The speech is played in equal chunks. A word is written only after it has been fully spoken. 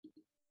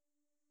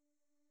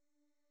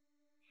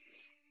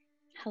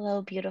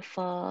Hello,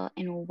 beautiful,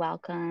 and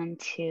welcome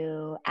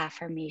to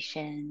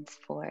Affirmations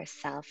for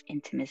Self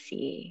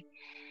Intimacy.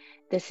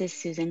 This is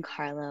Susan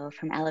Carlo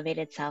from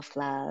Elevated Self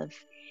Love,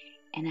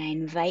 and I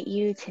invite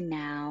you to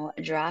now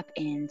drop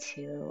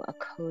into a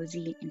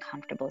cozy and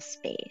comfortable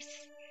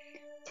space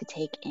to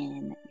take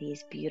in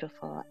these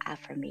beautiful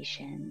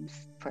affirmations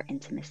for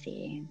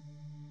intimacy.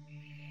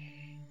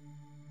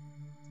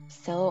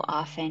 So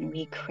often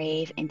we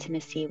crave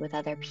intimacy with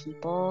other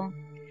people,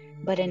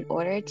 but in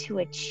order to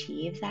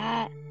achieve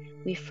that,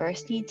 we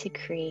first need to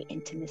create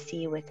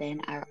intimacy within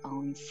our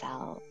own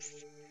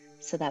selves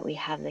so that we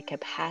have the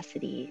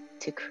capacity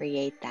to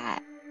create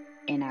that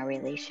in our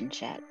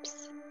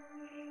relationships.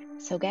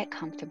 So get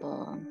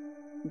comfortable,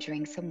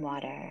 drink some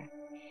water,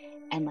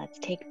 and let's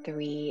take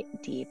 3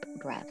 deep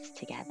breaths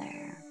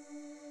together.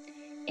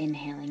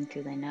 Inhaling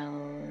through the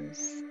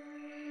nose,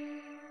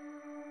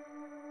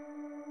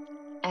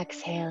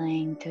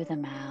 exhaling through the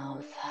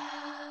mouth.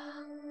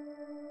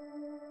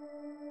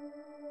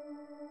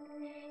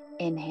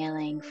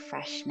 Inhaling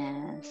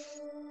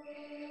freshness,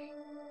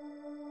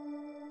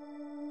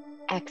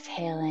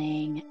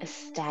 exhaling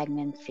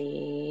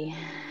stagnancy.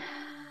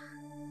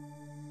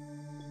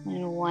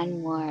 And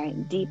one more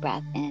deep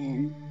breath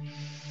in.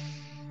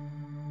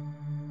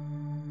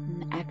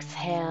 And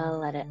exhale,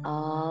 let it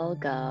all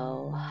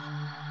go.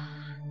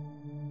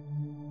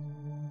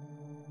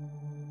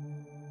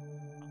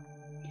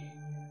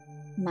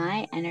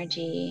 My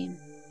energy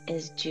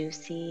is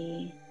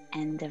juicy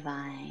and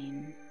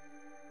divine.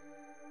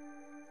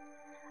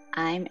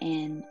 I'm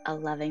in a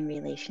loving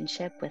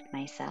relationship with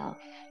myself.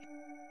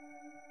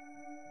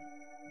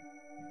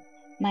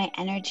 My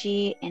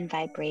energy and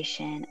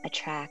vibration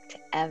attract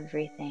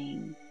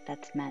everything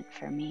that's meant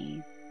for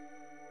me.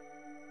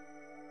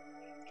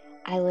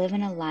 I live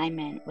in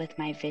alignment with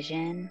my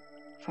vision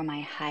for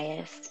my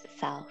highest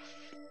self.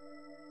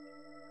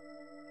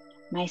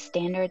 My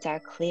standards are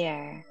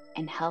clear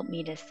and help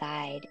me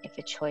decide if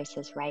a choice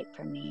is right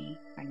for me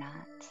or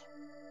not.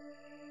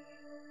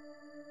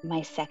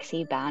 My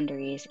sexy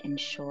boundaries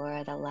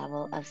ensure the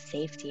level of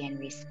safety and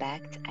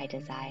respect I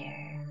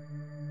desire.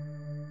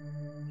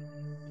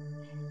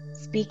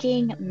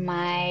 Speaking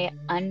my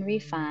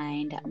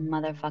unrefined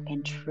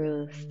motherfucking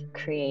truth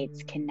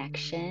creates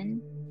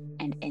connection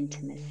and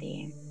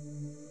intimacy.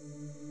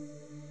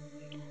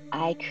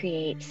 I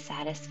create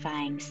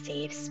satisfying,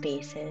 safe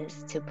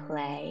spaces to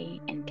play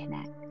and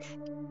connect.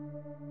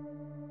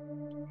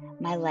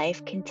 My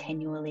life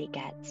continually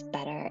gets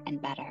better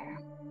and better.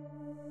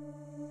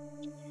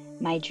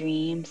 My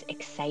dreams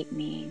excite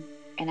me,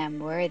 and I'm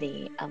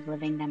worthy of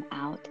living them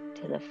out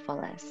to the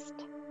fullest.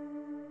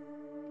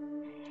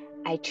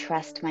 I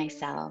trust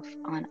myself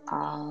on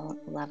all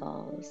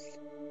levels.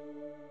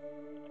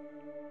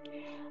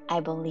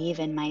 I believe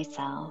in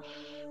myself.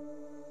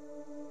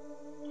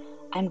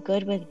 I'm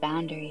good with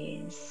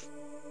boundaries.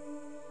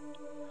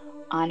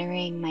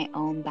 Honoring my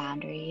own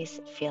boundaries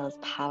feels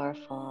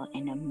powerful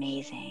and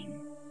amazing.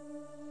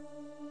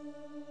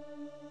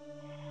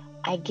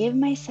 I give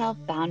myself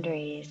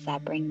boundaries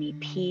that bring me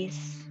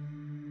peace,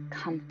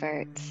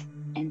 comfort,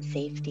 and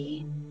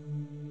safety.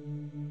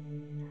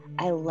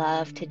 I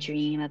love to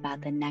dream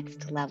about the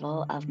next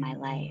level of my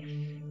life.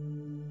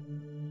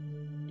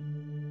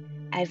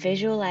 I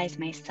visualize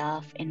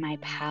myself in my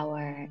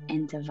power,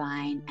 and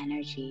divine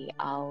energy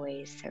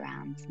always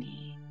surrounds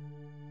me.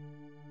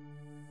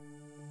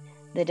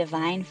 The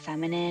divine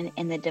feminine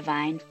and the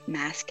divine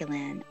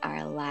masculine are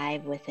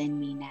alive within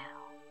me now.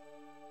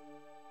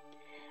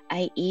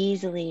 I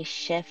easily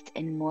shift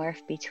and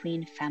morph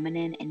between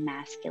feminine and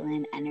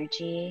masculine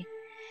energy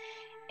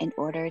in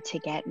order to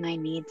get my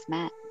needs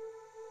met.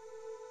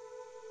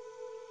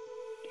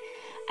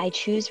 I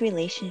choose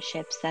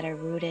relationships that are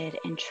rooted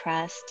in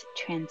trust,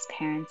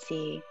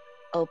 transparency,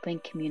 open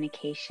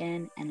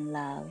communication, and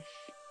love.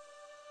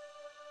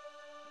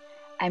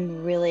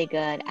 I'm really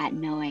good at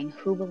knowing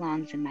who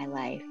belongs in my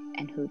life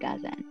and who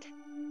doesn't.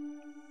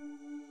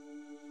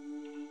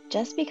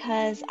 Just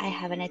because I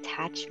have an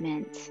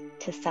attachment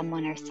to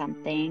someone or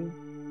something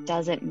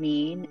doesn't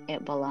mean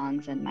it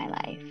belongs in my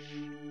life.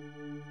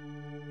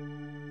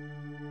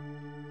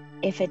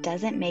 If it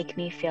doesn't make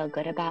me feel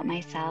good about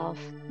myself,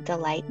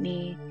 delight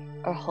me,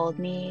 or hold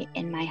me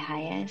in my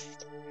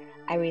highest,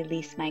 I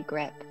release my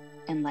grip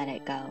and let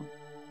it go.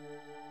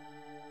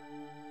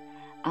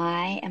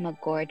 I am a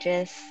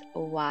gorgeous,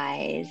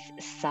 wise,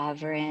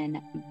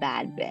 sovereign,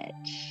 bad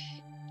bitch.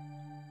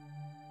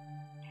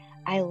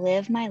 I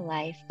live my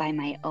life by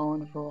my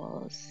own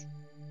rules.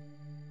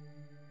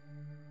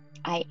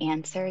 I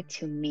answer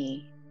to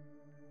me.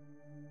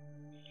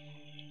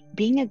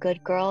 Being a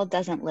good girl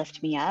doesn't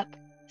lift me up,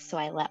 so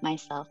I let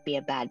myself be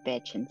a bad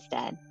bitch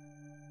instead.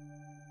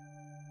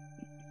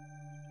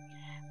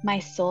 My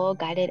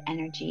soul-guided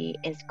energy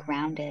is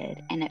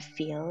grounded and it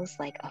feels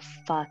like a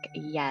fuck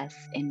yes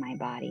in my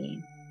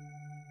body.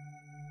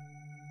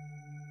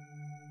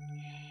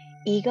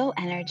 Ego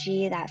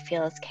energy that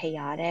feels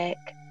chaotic,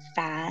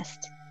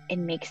 fast,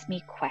 and makes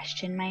me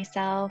question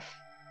myself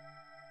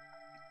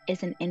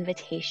is an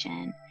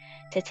invitation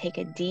to take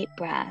a deep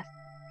breath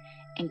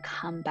and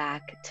come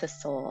back to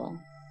soul.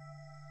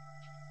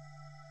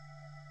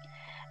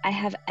 I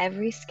have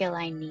every skill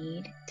I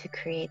need to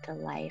create the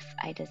life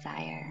I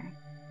desire.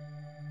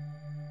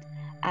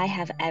 I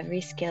have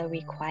every skill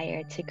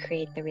required to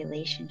create the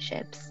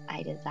relationships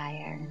I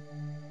desire.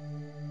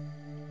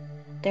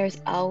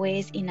 There's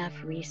always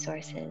enough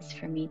resources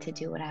for me to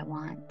do what I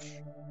want.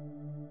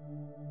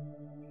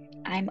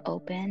 I'm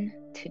open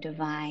to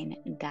divine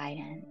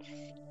guidance.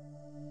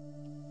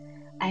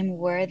 I'm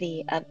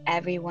worthy of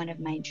every one of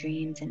my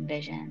dreams and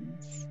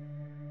visions.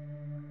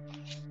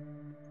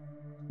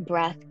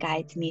 Breath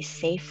guides me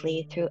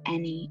safely through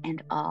any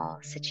and all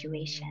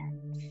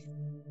situations.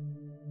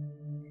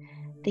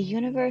 The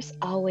universe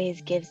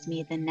always gives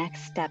me the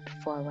next step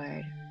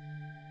forward.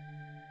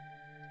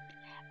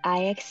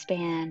 I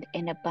expand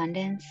in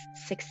abundance,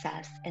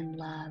 success, and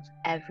love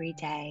every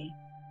day,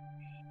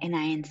 and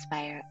I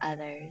inspire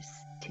others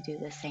to do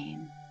the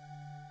same.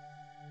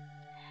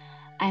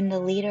 I'm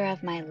the leader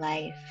of my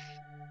life,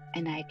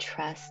 and I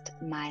trust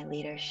my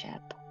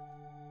leadership.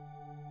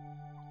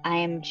 I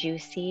am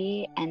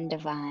juicy and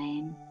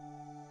divine.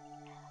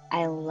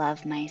 I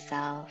love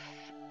myself.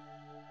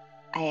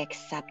 I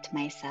accept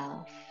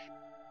myself.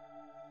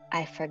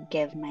 I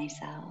forgive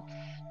myself.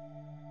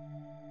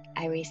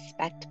 I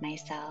respect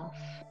myself.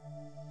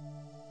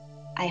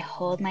 I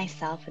hold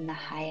myself in the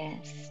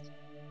highest.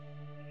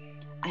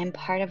 I'm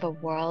part of a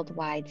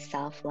worldwide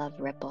self-love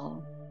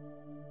ripple.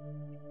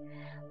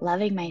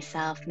 Loving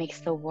myself makes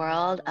the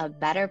world a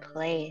better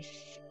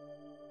place.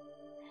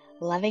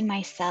 Loving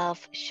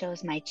myself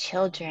shows my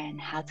children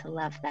how to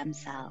love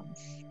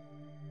themselves.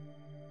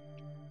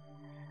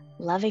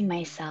 Loving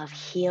myself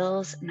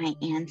heals my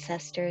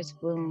ancestors'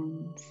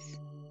 wounds.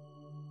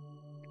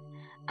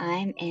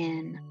 I'm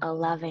in a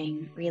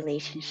loving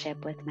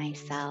relationship with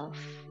myself,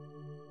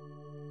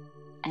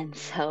 and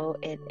so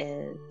it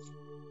is.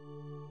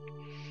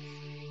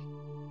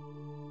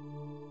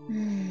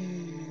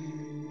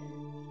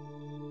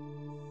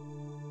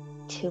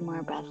 Two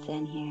more breaths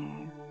in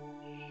here.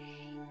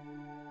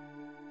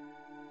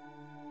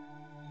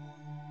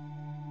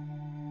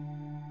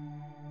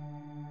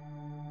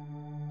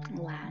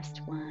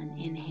 Last one,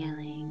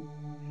 inhaling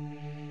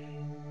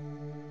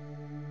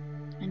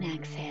and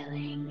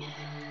exhaling.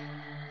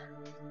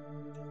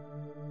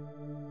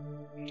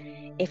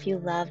 If you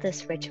love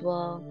this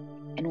ritual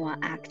and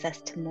want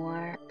access to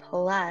more,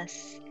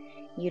 plus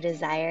you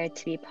desire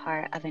to be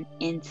part of an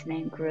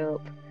intimate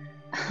group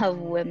of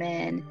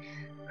women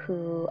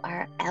who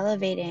are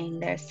elevating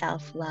their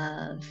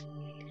self-love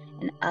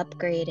and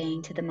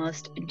upgrading to the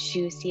most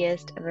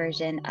juiciest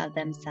version of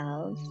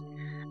themselves,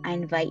 I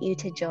invite you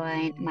to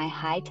join my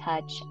high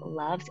touch,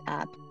 loved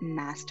up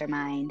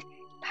mastermind,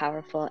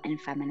 Powerful and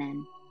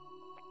Feminine.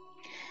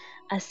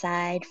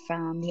 Aside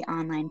from the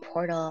online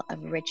portal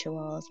of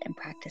rituals and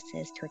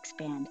practices to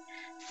expand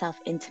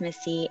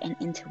self-intimacy and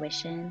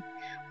intuition,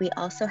 we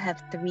also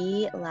have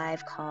 3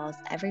 live calls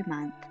every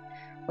month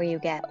where you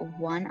get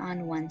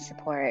one-on-one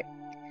support,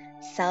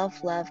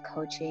 self-love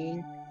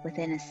coaching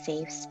within a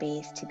safe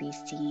space to be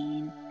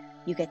seen.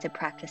 You get to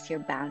practice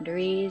your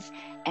boundaries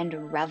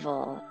and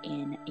revel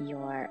in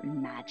your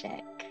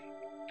magic.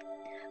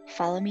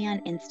 Follow me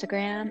on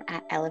Instagram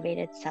at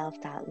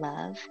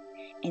elevatedself.love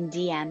and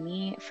DM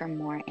me for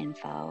more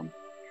info.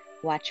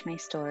 Watch my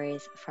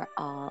stories for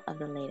all of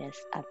the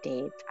latest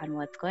updates on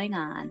what's going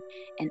on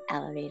in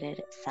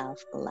elevated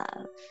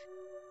self-love.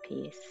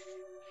 Peace.